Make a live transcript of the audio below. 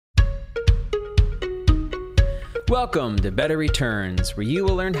Welcome to Better Returns, where you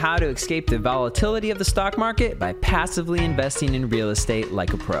will learn how to escape the volatility of the stock market by passively investing in real estate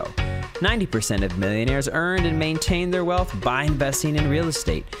like a pro. 90% of millionaires earned and maintain their wealth by investing in real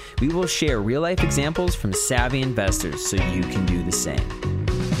estate. We will share real-life examples from savvy investors so you can do the same.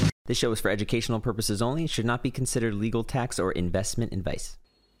 This show is for educational purposes only and should not be considered legal, tax, or investment advice.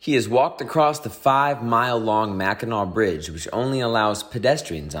 He has walked across the 5-mile-long Mackinac Bridge, which only allows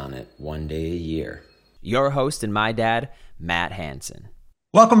pedestrians on it one day a year. Your host and my dad, Matt Hansen.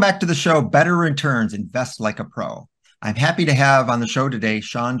 Welcome back to the show, Better Returns, Invest Like a Pro. I'm happy to have on the show today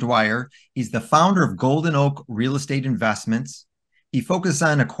Sean Dwyer. He's the founder of Golden Oak Real Estate Investments. He focuses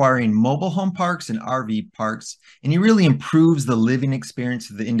on acquiring mobile home parks and RV parks, and he really improves the living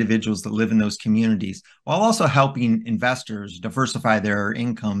experience of the individuals that live in those communities, while also helping investors diversify their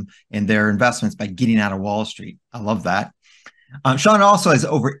income and their investments by getting out of Wall Street. I love that. Sean also has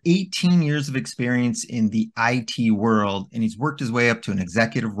over 18 years of experience in the IT world, and he's worked his way up to an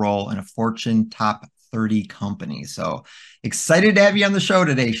executive role in a Fortune top 30 company. So excited to have you on the show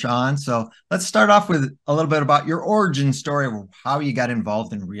today, Sean. So let's start off with a little bit about your origin story of how you got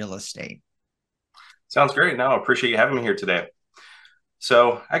involved in real estate. Sounds great. No, I appreciate you having me here today.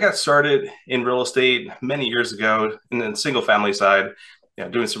 So I got started in real estate many years ago in the single family side,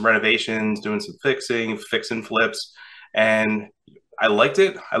 doing some renovations, doing some fix and flips. And I liked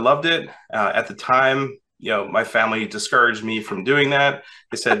it. I loved it. At the time, my family discouraged me from doing that.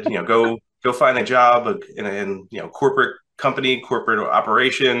 They said, go find a job in corporate company, corporate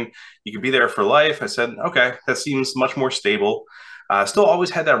operation. You could be there for life. I said, okay, that seems much more stable. Still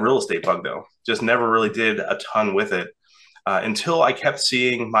always had that real estate bug though. Just never really did a ton with it until I kept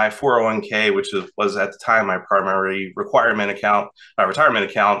seeing my 401k, which was at the time my primary retirement account,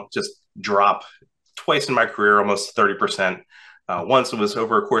 just drop twice in my career, almost 30%. Once it was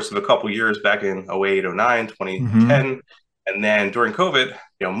over a course of a couple years back in 08, 09, 2010. And then during COVID,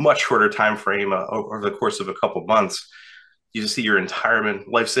 much shorter time frame over the course of a couple months, you just see your retirement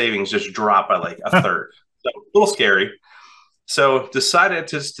life savings just drop by like a third. So a little scary. So decided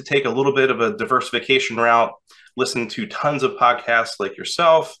just to take a little bit of a diversification route, listen to tons of podcasts like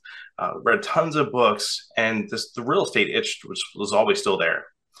yourself, read tons of books, and the real estate itch was always still there.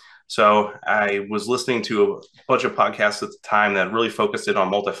 So I was listening to a bunch of podcasts at the time that really focused in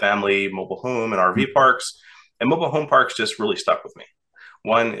on multifamily, mobile home, and RV parks. And mobile home parks just really stuck with me.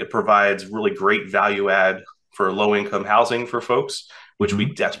 One, it provides really great value add for low-income housing for folks, which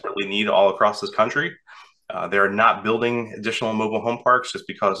we desperately need all across this country. They're not building additional mobile home parks just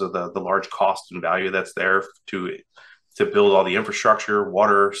because of the large cost and value that's there to build all the infrastructure,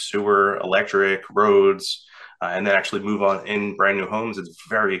 water, sewer, electric, roads, and then actually move on in brand new homes. It's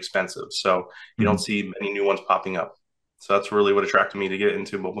very expensive. So you don't see many new ones popping up. So that's really what attracted me to get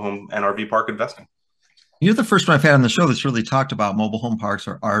into mobile home and RV park investing. You're the first one I've had on the show that's really talked about mobile home parks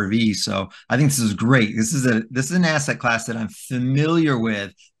or RVs. So I think this is great. This is an asset class that I'm familiar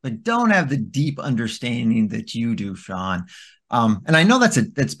with, but don't have the deep understanding that you do, Sean. And I know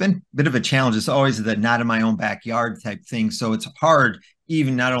that's been a bit of a challenge. It's always the not in my own backyard type thing. So it's hard,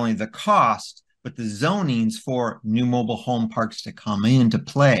 even not only the cost, but the zonings for new mobile home parks to come into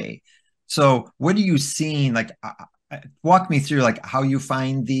play. So what are you seeing? Walk me through how you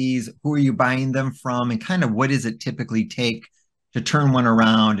find these, who are you buying them from, and kind of what does it typically take to turn one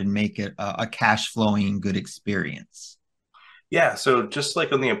around and make it a cash flowing good experience? Yeah, so just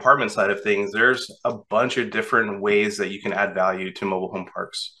like on the apartment side of things, there's a bunch of different ways that you can add value to mobile home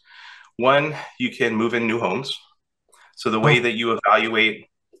parks. One, you can move in new homes. So the way that you evaluate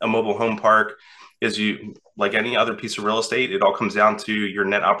a mobile home park is like any other piece of real estate, it all comes down to your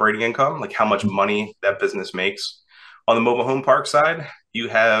net operating income, like how much money that business makes. On the mobile home park side, you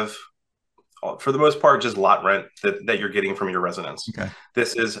have, for the most part, just lot rent that you're getting from your residents. Okay.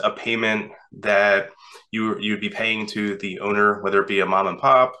 This is a payment that you'd be paying to the owner, whether it be a mom and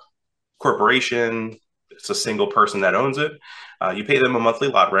pop corporation, it's a single person that owns it. You pay them a monthly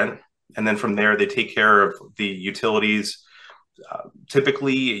lot rent, and then from there, they take care of the utilities.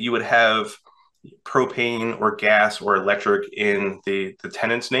 Typically, you would have propane or gas or electric in the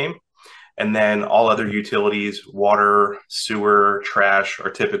tenant's name. And then all other utilities, water, sewer, trash are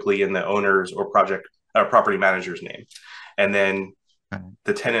typically in the owner's or property manager's name. And then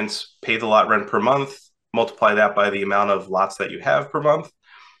the tenants pay the lot rent per month, multiply that by the amount of lots that you have per month.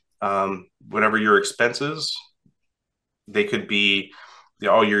 Whatever your expenses, they could be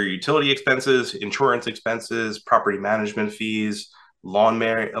all your utility expenses, insurance expenses, property management fees, lawn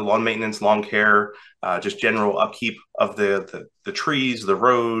maintenance, lawn care, just general upkeep of the trees, the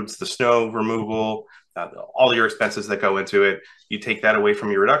roads, the snow removal, all your expenses that go into it. You take that away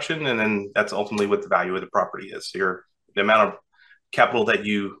from your reduction, and then that's ultimately what the value of the property is. The amount of capital that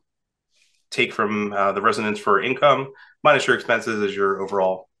you take from the residents for income minus your expenses is your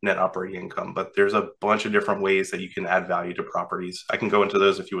overall net operating income. But there's a bunch of different ways that you can add value to properties. I can go into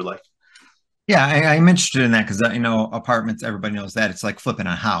those if you would like. Yeah, I'm interested in that because I know apartments, everybody knows that it's like flipping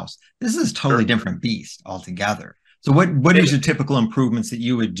a house. This is a totally different beast altogether. So what is your typical improvements that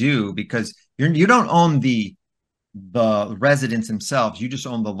you would do? Because you don't own the residents themselves, you just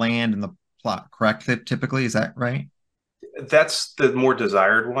own the land and the plot, correct? Typically, is that right? That's the more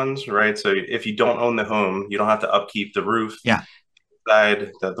desired ones, right? So if you don't own the home, you don't have to upkeep the roof, Yeah.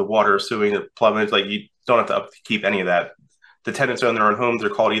 the water, sewing, the plumbing. Like you don't have to upkeep any of that. The tenants own their own homes.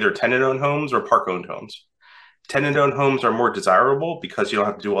 They're called either tenant-owned homes or park-owned homes. Tenant-owned homes are more desirable because you don't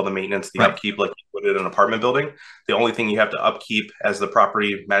have to do all the maintenance, the upkeep like you would in an apartment building. The only thing you have to upkeep as the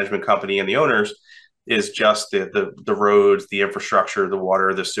property management company and the owners is just the roads, the infrastructure, the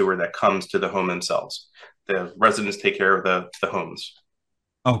water, the sewer that comes to the home themselves. The residents take care of the homes.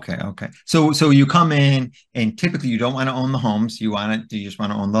 Okay. So you come in and typically you don't want to own the homes. You just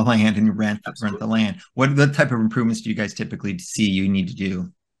want to own the land and you rent the land. What type of improvements do you guys typically see you need to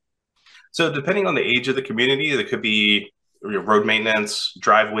do? So depending on the age of the community, it could be road maintenance,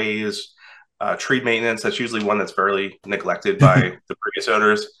 driveways, tree maintenance. That's usually one that's fairly neglected by the previous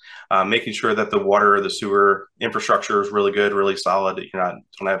owners. Making sure that the water or the sewer infrastructure is really good, really solid. You don't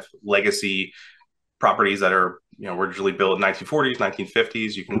have legacy properties that are originally built in 1940s,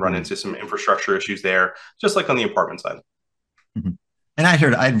 1950s. You can run into some infrastructure issues there, just like on the apartment side. Mm-hmm. And I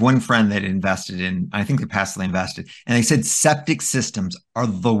had one friend that invested in, I think they passively invested, and they said septic systems are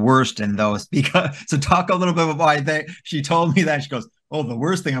the worst in those so talk a little bit about why she told me that. She goes, oh, the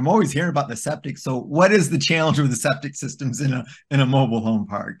worst thing, I'm always hearing about the septic. So what is the challenge with the septic systems in a mobile home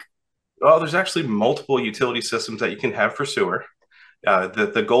park? Well, there's actually multiple utility systems that you can have for sewer.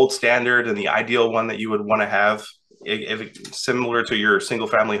 The gold standard and the ideal one that you would want to have, if similar to your single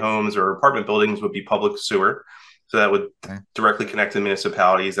family homes or apartment buildings, would be public sewer. So that would directly connect to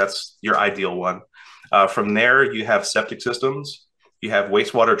municipalities. That's your ideal one. From there, you have septic systems, you have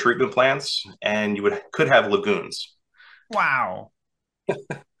wastewater treatment plants, and you could have lagoons. Wow.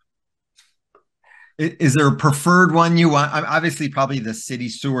 Is there a preferred one you want? Obviously, probably the city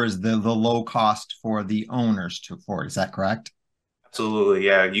sewer is the low cost for the owners to afford. Is that correct? Absolutely,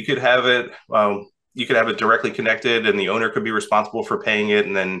 yeah. You could have it. You could have it directly connected, and the owner could be responsible for paying it,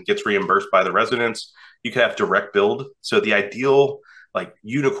 and then gets reimbursed by the residents. You could have direct build. So the ideal, like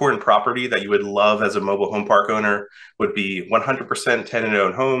unicorn property that you would love as a mobile home park owner would be 100%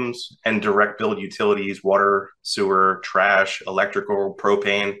 tenant-owned homes and direct build utilities, water, sewer, trash, electrical,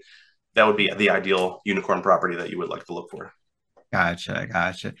 propane. That would be the ideal unicorn property that you would like to look for.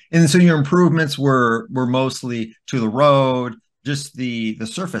 Gotcha. And so your improvements were mostly to the road, just the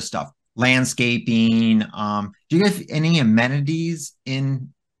surface stuff, landscaping. Do you have any amenities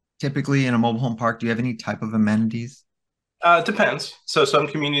typically in a mobile home park? Do you have any type of amenities? Depends. So some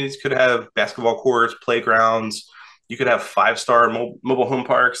communities could have basketball courts, playgrounds. You could have 5-star mobile home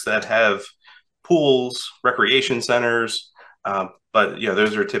parks that have pools, recreation centers. But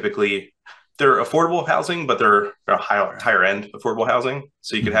those are they're affordable housing, but they're higher end affordable housing.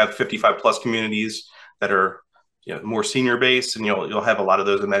 So you could have 55 plus communities that are more senior based, and you'll have a lot of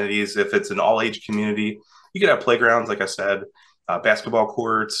those amenities. If it's an all age community, you could have playgrounds, like I said, basketball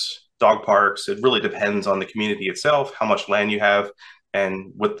courts, dog parks. It really depends on the community itself, how much land you have,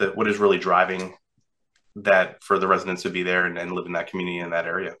 and what is really driving that for the residents to be there and live in that community in that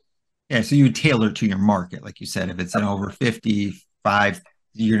area. Yeah, so you tailor to your market, like you said. If it's an over 55,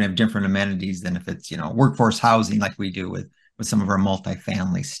 you're gonna have different amenities than if it's workforce housing, like we do with some of our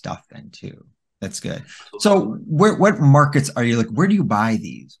multifamily stuff then too. That's good. So what markets are you where do you buy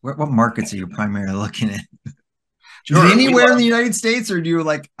these? What markets are you primarily looking at? Sure. Is it anywhere in the United States, or do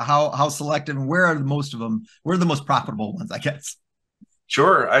you how selective, and where are most of them? Where are the most profitable ones, I guess?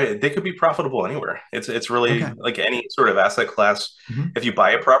 Sure. They could be profitable anywhere. It's really like any sort of asset class. Mm-hmm. If you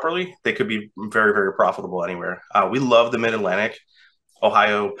buy it properly, they could be very, very profitable anywhere. We love the Mid-Atlantic,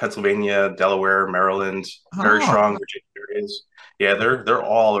 Ohio, Pennsylvania, Delaware, Maryland, very strong Virginia areas. Yeah, they're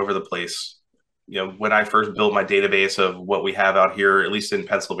all over the place. When I first built my database of what we have out here, at least in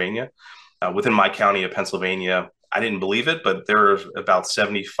Pennsylvania, within my county of Pennsylvania, I didn't believe it, but there are about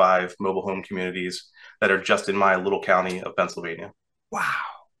 75 mobile home communities that are just in my little county of Pennsylvania. Wow.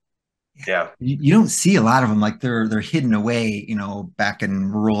 Yeah. You don't see a lot of them, they're hidden away, back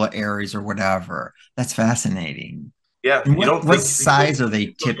in rural areas or whatever. That's fascinating. Yeah. What size are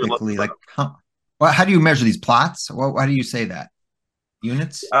they typically? How do you measure these plots? Why do you say that?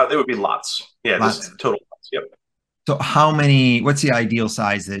 Units? They would be lots. Yeah, Lots. just total lots. Yep. So what's the ideal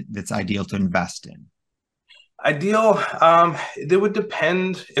size that's ideal to invest in? Ideal. It would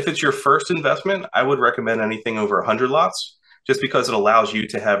depend. If it's your first investment, I would recommend anything over 100 lots, just because it allows you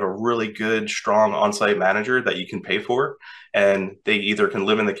to have a really good, strong on-site manager that you can pay for, and they either can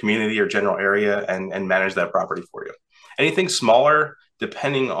live in the community or general area and manage that property for you. Anything smaller,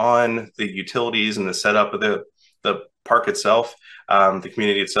 depending on the utilities and the setup of the park itself, the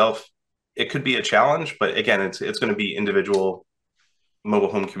community itself, it could be a challenge. But again, it's going to be individual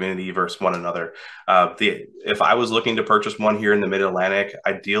mobile home community versus one another. If I was looking to purchase one here in the Mid Atlantic,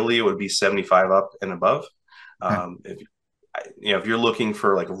 ideally it would be 75 up and above. Okay. If you're looking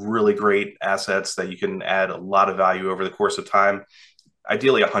for like really great assets that you can add a lot of value over the course of time,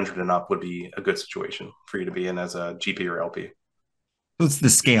 ideally 100 and up would be a good situation for you to be in as a GP or LP. So it's the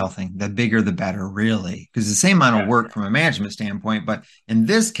scale thing. The bigger, the better, really, because the same amount of work from a management standpoint. But in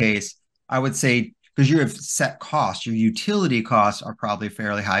this case, I would say because you have set costs, your utility costs are probably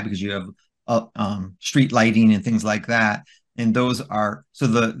fairly high because you have street lighting and things like that. And those are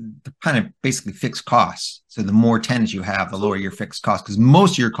the kind of basically fixed costs. So the more tenants you have, the lower your fixed costs, because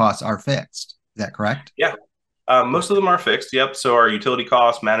most of your costs are fixed. Is that correct? Yeah. Most of them are fixed. Yep. So our utility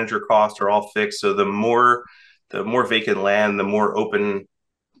costs, manager costs are all fixed. So the more vacant land, the more open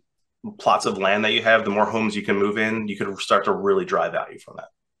plots of land that you have, the more homes you can move in, you can start to really drive value from that.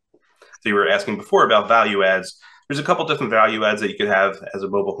 So you were asking before about value adds. There's a couple different value adds that you could have as a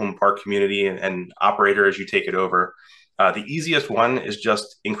mobile home park community and operator as you take it over. The easiest one is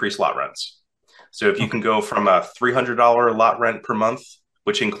just increase lot rents. So if you can go from a $300 lot rent per month,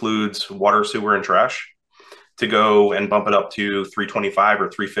 which includes water, sewer, and trash, to go and bump it up to 325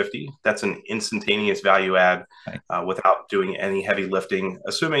 or 350, that's an instantaneous value add without doing any heavy lifting,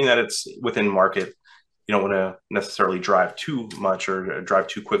 assuming that it's within market. You don't want to necessarily drive too much or drive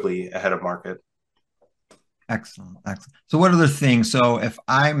too quickly ahead of market. Excellent. So what other things? So if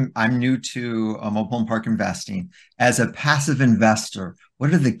I'm new to mobile home park investing, as a passive investor,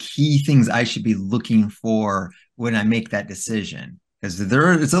 what are the key things I should be looking for when I make that decision? Because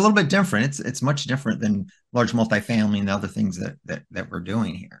it's a little bit different. It's much different than large multifamily and the other things that we're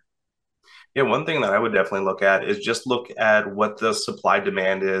doing here. Yeah, one thing that I would definitely look at is just look at what the supply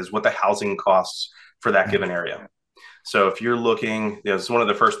demand is, what the housing costs for that given area. So if you're looking, it's one of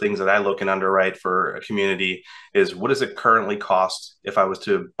the first things that I look and underwrite for a community is what does it currently cost if I was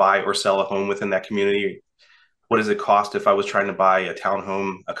to buy or sell a home within that community? What does it cost if I was trying to buy a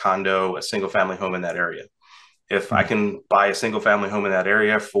townhome, a condo, a single family home in that area? If I can buy a single family home in that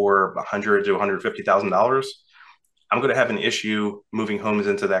area for $100,000 to $150,000, I'm going to have an issue moving homes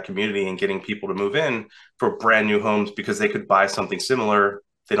into that community and getting people to move in for brand new homes because they could buy something similar.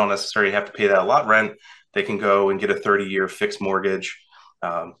 They don't necessarily have to pay that lot rent. They can go and get a 30-year fixed mortgage,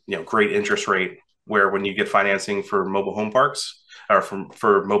 great interest rate, where when you get financing for mobile home parks or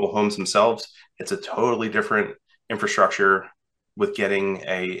for mobile homes themselves, it's a totally different infrastructure with getting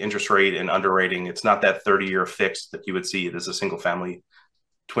a interest rate and underwriting. It's not that 30-year fixed that you would see as a single family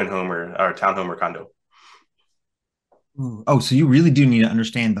twin home or townhome or condo. Oh, so you really do need to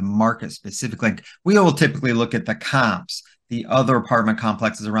understand the market specific. Like we will typically look at the comps, the other apartment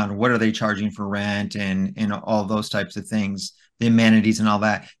complexes around, what are they charging for rent and all those types of things, the amenities and all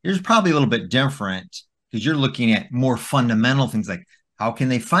that. Yours probably a little bit different because you're looking at more fundamental things like how can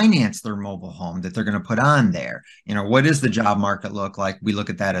they finance their mobile home that they're going to put on there? What does the job market look like? We look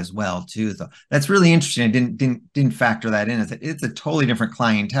at that as well too. So that's really interesting. I didn't factor that in. It's a totally different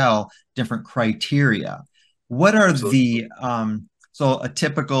clientele, different criteria. What are the so a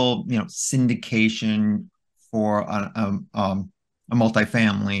typical syndication for a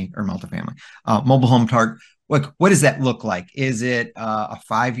multifamily mobile home park? What does that look like? Is it a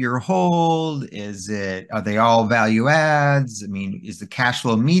 5-year hold? Are they all value adds? I mean, is the cash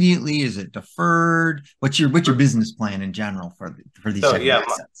flow immediately? Is it deferred? What's your business plan in general for these type of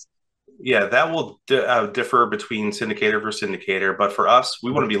assets? Yeah, that will differ between syndicator versus syndicator. But for us,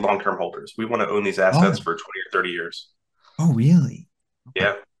 we want to be long-term holders. We want to own these assets for 20 or 30 years. Oh, really? Okay.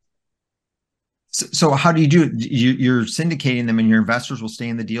 Yeah. So how do you do it? You're syndicating them and your investors will stay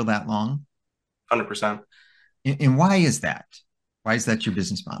in the deal that long? 100%. And why is that? Why is that your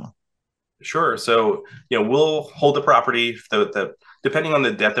business model? Sure. So, we'll hold the property depending on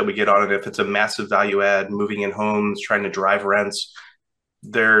the debt that we get on it. If it's a massive value add, moving in homes, trying to drive rents,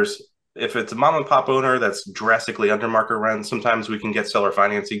 if it's a mom and pop owner that's drastically under market rent, sometimes we can get seller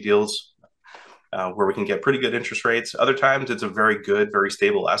financing deals where we can get pretty good interest rates. Other times it's a very good, very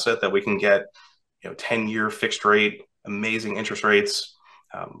stable asset that we can get, 10-year fixed rate, amazing interest rates.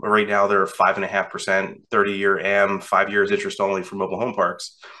 Right now, they're 5.5%, 30-year AM, 5 years interest only for mobile home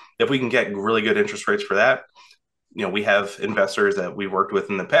parks. If we can get really good interest rates for that, we have investors that we've worked with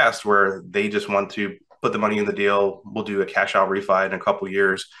in the past where they just want to put the money in the deal. We'll do a cash out refi in a couple of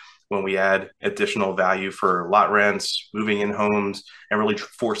years when we add additional value for lot rents, moving in homes, and really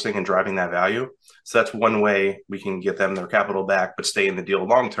forcing and driving that value. So that's one way we can get them their capital back, but stay in the deal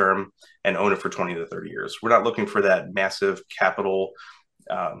long term and own it for 20 to 30 years. We're not looking for that massive capital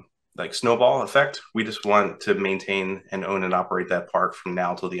like snowball effect. We just want to maintain and own and operate that park from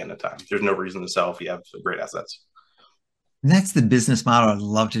now till the end of time. There's no reason to sell if you have great assets. And that's the business model I'd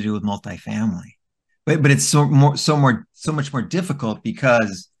love to do with multifamily. But it's so much more difficult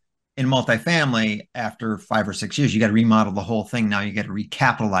because in multifamily, after 5 or 6 years, you got to remodel the whole thing. Now you got to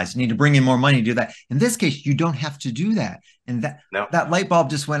recapitalize. You need to bring in more money to do that. In this case, you don't have to do that. And that light bulb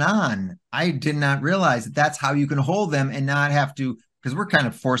just went on. I did not realize that that's how you can hold them and not have to, because we're kind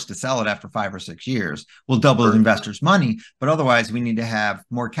of forced to sell it after 5 or 6 years. We'll double the investors' money, but otherwise we need to have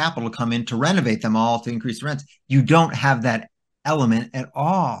more capital come in to renovate them all to increase the rents. You don't have that element at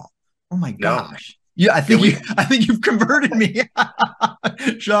all. Oh my gosh. Yeah, I think you've converted me.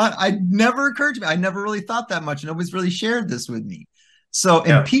 Sean, I never occurred to me. I never really thought that much. Nobody's really shared this with me. So,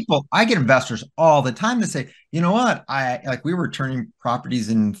 and people, I get investors all the time to say, you know what? We were turning properties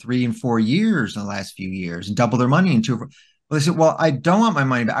in 3 and 4 years in the last few years and double their money in 2. Well, they said, well, I don't want my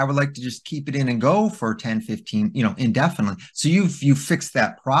money back. I would like to just keep it in and go for 10, 15, indefinitely. So you fixed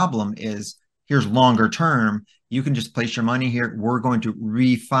that problem is here's longer term. You can just place your money here. We're going to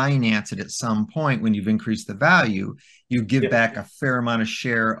refinance it at some point when you've increased the value. You give back a fair amount of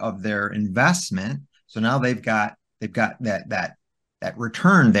share of their investment. So now they've got that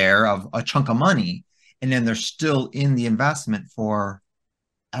return there of a chunk of money, and then they're still in the investment for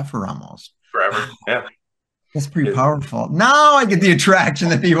ever almost. Forever. Yeah. That's pretty powerful. Now I get the attraction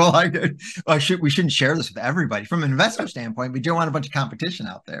that people like. We shouldn't share this with everybody. From an investor standpoint, we don't want a bunch of competition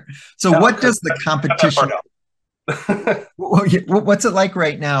out there. So what does the competition... What's it like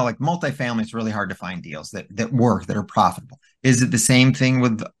right now? Like multifamily, it's really hard to find deals that work, that are profitable. Is it the same thing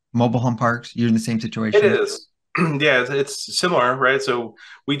with mobile home parks? You're in the same situation? It is. Yeah, it's similar, right? So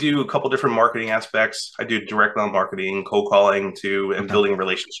we do a couple different marketing aspects. I do direct mail marketing, cold calling and building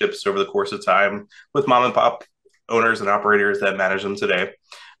relationships over the course of time with mom and pop owners and operators that manage them today.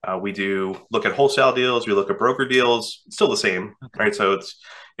 We do look at wholesale deals. We look at broker deals. It's still the same, right? So it's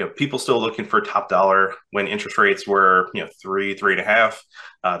people still looking for top dollar when interest rates were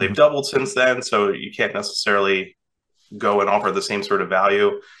 3.5. They've doubled since then, so you can't necessarily go and offer the same sort of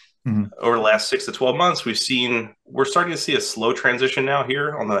value. Over the last 6 to 12 months, we're starting to see a slow transition now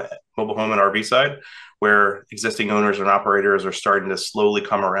here on the mobile home and RV side, where existing owners and operators are starting to slowly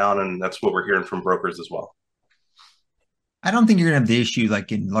come around, and that's what we're hearing from brokers as well. I don't think you're going to have the issue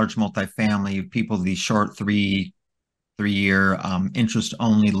like in large multifamily, people, these short three-year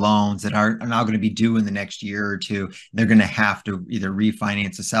interest-only loans that are now going to be due in the next year or two. They're going to have to either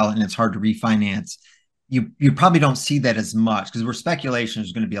refinance or sell it, and it's hard to refinance. You probably don't see that as much because we're speculation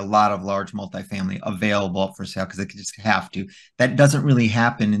there's going to be a lot of large multifamily available for sale because they just have to. That doesn't really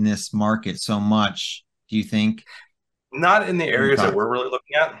happen in this market so much, do you think? Not in the areas that we're really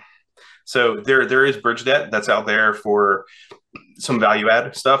looking at. So there is bridge debt that's out there for some value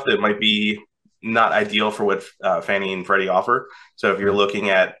add stuff that might be not ideal for what Fannie and Freddie offer. So if you're looking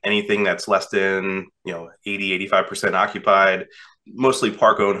at anything that's less than 80-85% occupied, mostly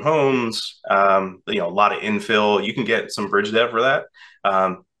park owned homes, a lot of infill, you can get some bridge debt for that.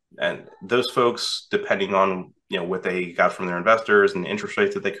 And those folks, depending on what they got from their investors and the interest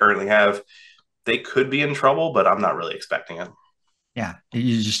rates that they currently have, they could be in trouble, but I'm not really expecting it. Yeah,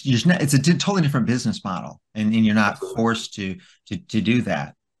 it's a totally different business model, and you're not forced to do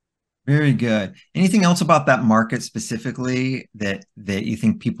that. Very good. Anything else about that market specifically that you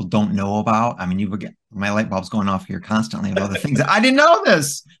think people don't know about? I mean, you would get my light bulbs going off here constantly about the things that I didn't know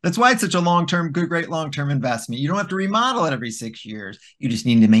this. That's why it's such a great long-term investment. You don't have to remodel it every 6 years. You just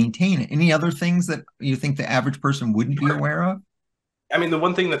need to maintain it. Any other things that you think the average person wouldn't be aware of? I mean, the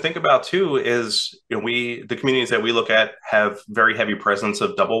one thing to think about too is the communities that we look at have very heavy presence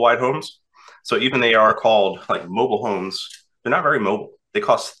of double wide homes. So even they are called like mobile homes, they're not very mobile. They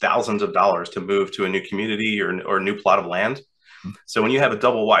cost thousands of dollars to move to a new community or a new plot of land. So when you have a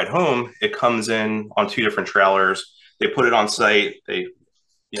double wide home, it comes in on 2 different trailers. They put it on site. They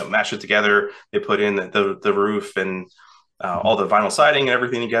mash it together. They put in the roof and all the vinyl siding and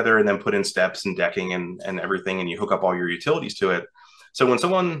everything together, and then put in steps and decking and everything, and you hook up all your utilities to it. So when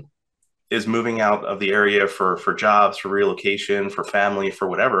someone is moving out of the area for jobs, for relocation, for family, for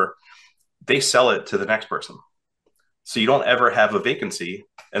whatever, they sell it to the next person. So you don't ever have a vacancy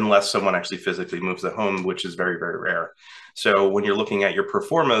unless someone actually physically moves the home, which is very, very rare. So when you're looking at your pro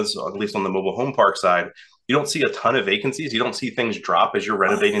formas, at least on the mobile home park side, you don't see a ton of vacancies. You don't see things drop as you're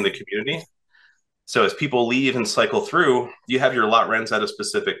renovating the community. So as people leave and cycle through, you have your lot rents at a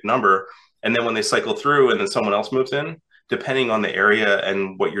specific number. And then when they cycle through and then someone else moves in, depending on the area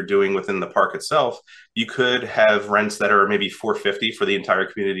and what you're doing within the park itself, you could have rents that are maybe $450 for the entire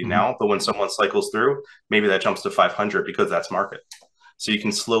community now. But when someone cycles through, maybe that jumps to $500 because that's market. So you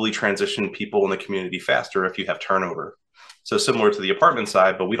can slowly transition people in the community faster if you have turnover. So similar to the apartment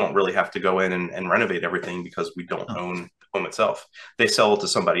side, but we don't really have to go in and renovate everything because we don't own the home itself. They sell it to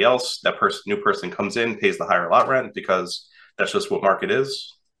somebody else. That new person comes in, pays the higher lot rent because that's just what market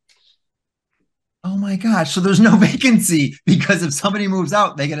is. Oh my gosh. So there's no vacancy because if somebody moves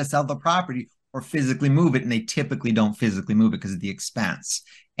out, they got to sell the property or physically move it. And they typically don't physically move it because of the expense.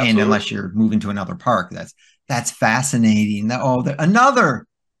 And unless you're moving to another park, that's fascinating. Another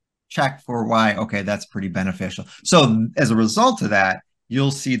check for why, okay, that's pretty beneficial. So as a result of that,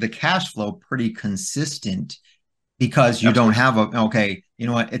 you'll see the cash flow pretty consistent because you don't have okay, you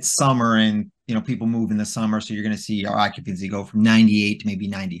know what, it's summer and, you know, people move in the summer. So you're going to see our occupancy go from 98 to maybe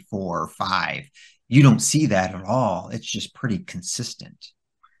 94 or 5. You don't see that at all. It's just pretty consistent.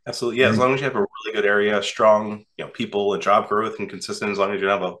 Absolutely. Yeah. As long as you have a really good area, strong, you know, people and job growth and consistent, as long as you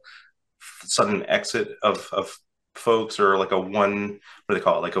have a sudden exit of folks or like what do they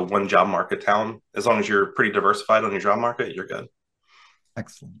call it? Like a one job market town. As long as you're pretty diversified on your job market, you're good.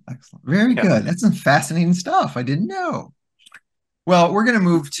 Excellent. Excellent. Very good. That's some fascinating stuff. I didn't know. Well, we're going to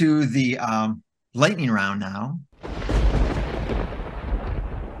move to the lightning round now.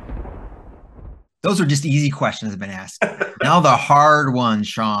 Those are just easy questions I've been asking. Now the hard ones,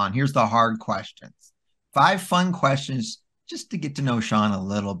 Sean. Here's the hard questions. 5 fun questions just to get to know Sean a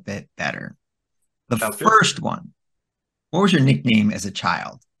little bit better. The first one. What was your nickname as a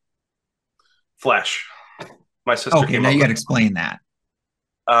child? Flash. My sister. Okay, now you got to explain that.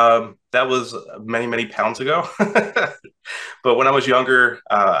 That was many, many pounds ago. But when I was younger,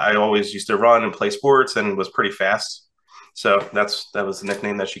 I always used to run and play sports and was pretty fast. So that was the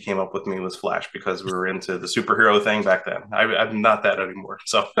nickname that she came up with me, was Flash, because we were into the superhero thing back then. I'm not that anymore.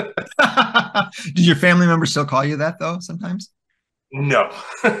 So did your family members still call you that though sometimes? No.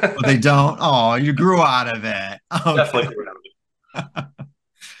 They don't. Oh, you grew out of it. Okay. Definitely grew out of it.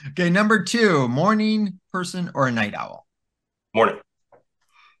 Okay, number 2, morning person or a night owl? Morning.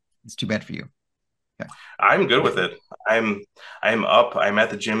 It's too bad for you. Okay. I'm good with it. I'm up. I'm at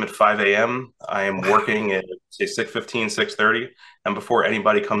the gym at 5 a.m. I am working at say 6:15, 6:30, and before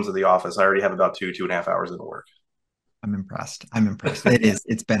anybody comes to the office, I already have about 2.5 hours of work. I'm impressed.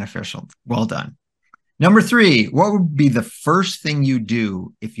 It's beneficial. Well done. Number 3, what would be the first thing you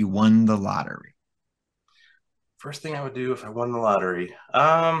do if you won the lottery? First thing I would do if I won the lottery.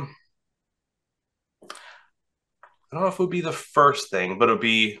 I don't know if it would be the first thing, but it would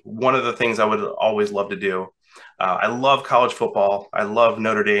be one of the things I would always love to do. I love college football. I love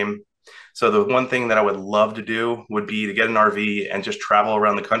Notre Dame. So the one thing that I would love to do would be to get an RV and just travel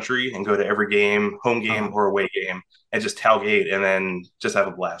around the country and go to every game, home game or away game, and just tailgate and then just have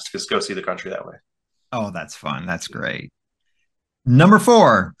a blast. Just go see the country that way. Oh, that's fun. That's great. Number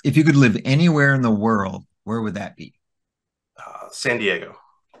 4, if you could live anywhere in the world, where would that be? San Diego.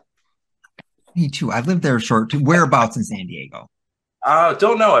 Me too. I've lived there short. Whereabouts in San Diego?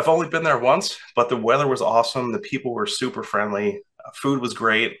 Don't know. I've only been there once, but the weather was awesome. The people were super friendly. Food was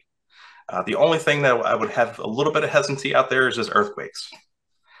great. The only thing that I would have a little bit of hesitancy out there is just earthquakes.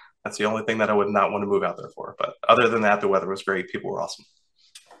 That's the only thing that I would not want to move out there for. But other than that, the weather was great. People were awesome.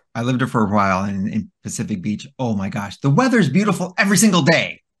 I lived there for a while in Pacific Beach. Oh my gosh. The weather's beautiful every single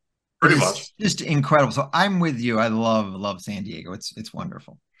day. Pretty much. Just incredible. So I'm with you. I love San Diego. It's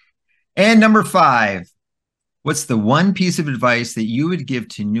wonderful. And number 5, what's the one piece of advice that you would give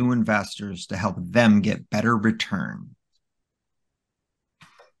to new investors to help them get better return?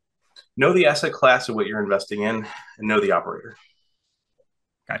 Know the asset class of what you're investing in and know the operator.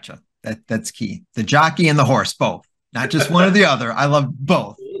 Gotcha. That's key. The jockey and the horse, both. Not just one or the other. I love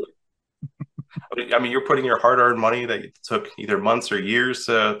both. I mean, you're putting your hard-earned money that took either months or years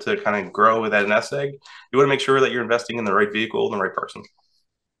to kind of grow with that nest egg. You want to make sure that you're investing in the right vehicle and the right person.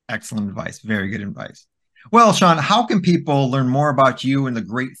 Excellent advice. Very good advice. Well, Sean, how can people learn more about you and the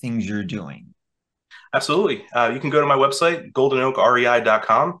great things you're doing? Absolutely. You can go to my website,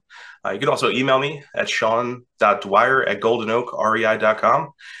 goldenoakrei.com. You can also email me at sean.dwyer@goldenoakrei.com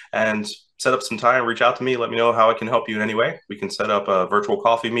and set up some time, reach out to me, let me know how I can help you in any way. We can set up a virtual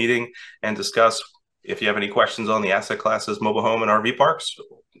coffee meeting and discuss if you have any questions on the asset classes, mobile home and RV parks.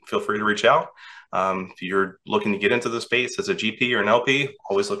 feel free to reach out. If you're looking to get into the space as a GP or an LP,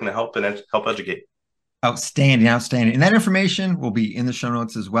 always looking to help and help educate. Outstanding. And that information will be in the show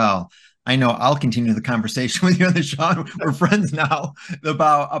notes as well. I know I'll continue the conversation with you on the show. We're friends now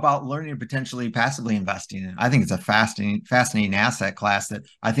about learning and potentially passively investing. And I think it's a fascinating asset class that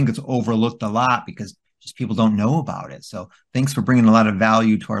I think it's overlooked a lot because just people don't know about it. So thanks for bringing a lot of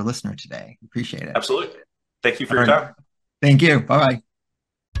value to our listener today. Appreciate it. Absolutely. Thank you for your time. Thank you. Bye-bye.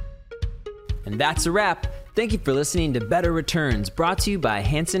 And that's a wrap. Thank you for listening to Better Returns, brought to you by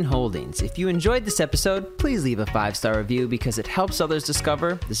Hanson Holdings. If you enjoyed this episode, please leave a 5-star review because it helps others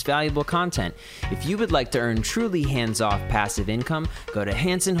discover this valuable content. If you would like to earn truly hands-off passive income, go to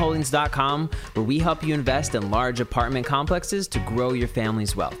hansonholdings.com, where we help you invest in large apartment complexes to grow your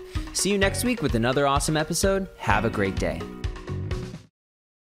family's wealth. See you next week with another awesome episode. Have a great day.